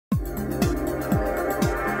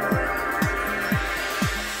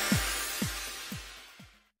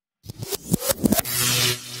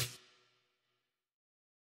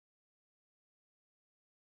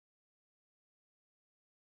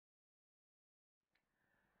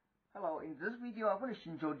Hello, in this video I'm going to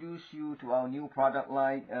introduce you to our new product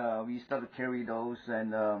line. We start to carry those,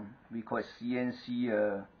 and we call it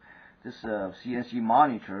CNC, CNC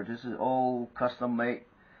monitor. This is all custom made,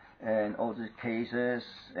 and all the cases,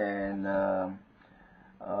 and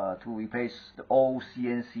to replace the old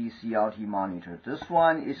CNC CRT monitor. This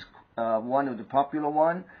one is one of the popular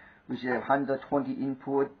one, which have 120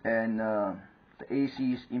 input, and the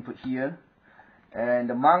AC is input here. And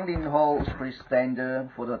the mounting hole is pretty standard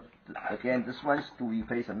for the, again, this one's to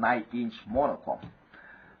replace a 9-inch monochrome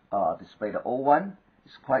display. The old one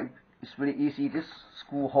is it's really easy. This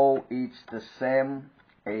screw hole is the same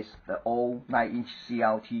as the old 9-inch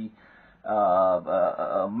CRT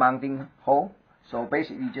mounting hole. So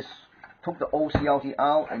basically, you just took the old CRT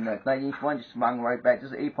out, and the 9-inch one just mount right back.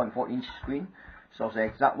 This is an 8.4-inch screen, so it's the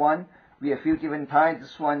exact one. We have a few different types.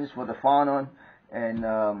 This one is for the Fanon, and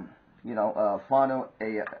Fanon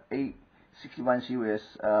A61 series.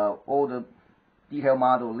 All the detailed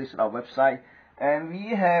model listed on our website. And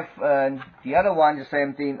we have the other one, the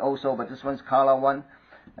same thing also, but this one's color one,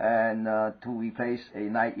 and to replace a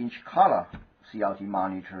 9-inch color CRT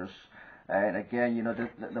monitors. And again,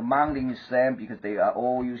 the mounting is same because they are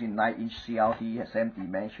all using 9-inch CRT, same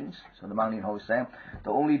dimensions, so the mounting hole is same. The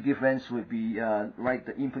only difference would be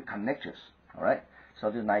the input connectors. All right, so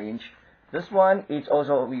this 9-inch. This one is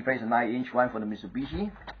also replace a 9-inch one for the Mitsubishi.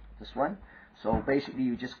 This one. So basically,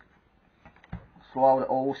 you just throw out the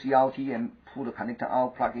old CRT and pull the connector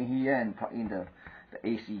out, plug in here, and plug in the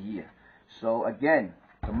AC here. So again,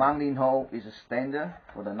 the mounting hole is a standard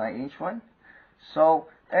for the 9-inch one. So,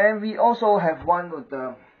 and we also have one with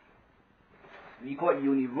the, we call it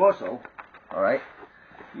universal. All right,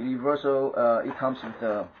 universal. It comes with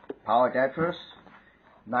the power adapters,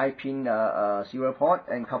 9-pin serial port,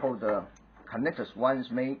 and a couple of the connectors. One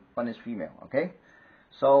is male, one is female. Okay.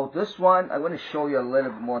 So this one, I'm going to show you a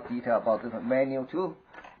little bit more detail about the manual too.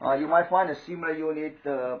 You might find a similar unit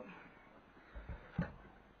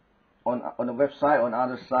on the website on the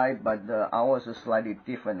other side, but ours is slightly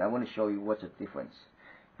different. I want to show you what's the difference,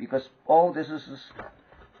 because all this is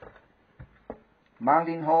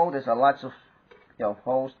mounting hole. There's a lots of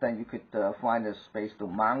holes, then you could find a space to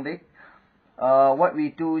mount it. What we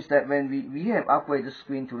do is that when we have upgraded the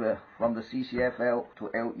screen to from the CCFL to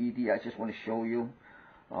LED, I just want to show you.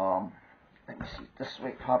 Let me see. This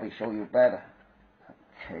way probably show you better.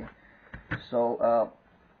 Okay. So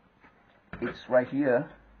it's right here.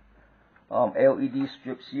 LED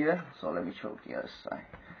strips here. So let me show the other side.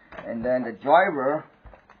 And then the driver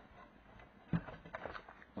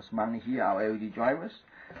was mounted here. Our LED drivers.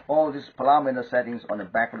 All these parameter settings on the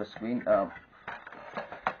back of the screen.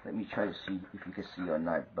 Let me try to see if you can see or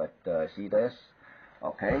not, but see this?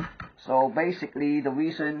 Okay, so basically the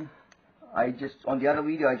reason on the other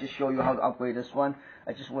video I just show you how to upgrade this one.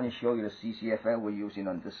 I just want to show you the CCFL we're using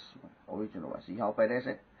on this original one. See how bad is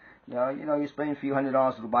it? You spend a few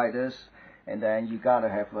 $100s to buy this, and then you gotta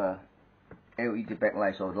have a LED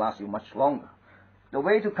backlight so it lasts you much longer. The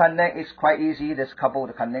way to connect is quite easy. There's a couple of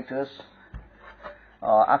the connectors.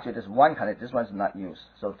 Actually, there's one connector. This one's not used.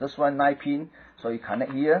 So this one 9-pin. So you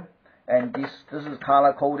connect here, and this is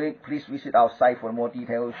color coded. Please visit our site for more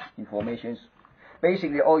details, information.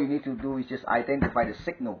 Basically, all you need to do is just identify the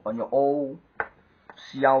signal on your old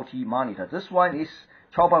CRT monitor. This one is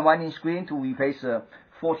 12.1-inch screen to replace a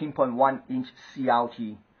 14.1-inch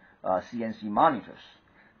CRT CNC monitors.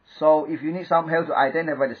 So if you need some help to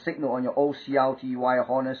identify the signal on your old CRT wire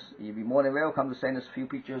harness, you'll be more than welcome to send us a few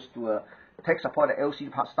pictures to tech support at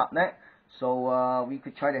lcdparts.net. So we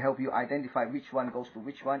could try to help you identify which one goes to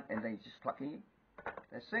which one, and then you just plug in.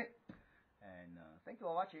 That's it. And thank you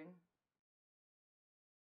for watching.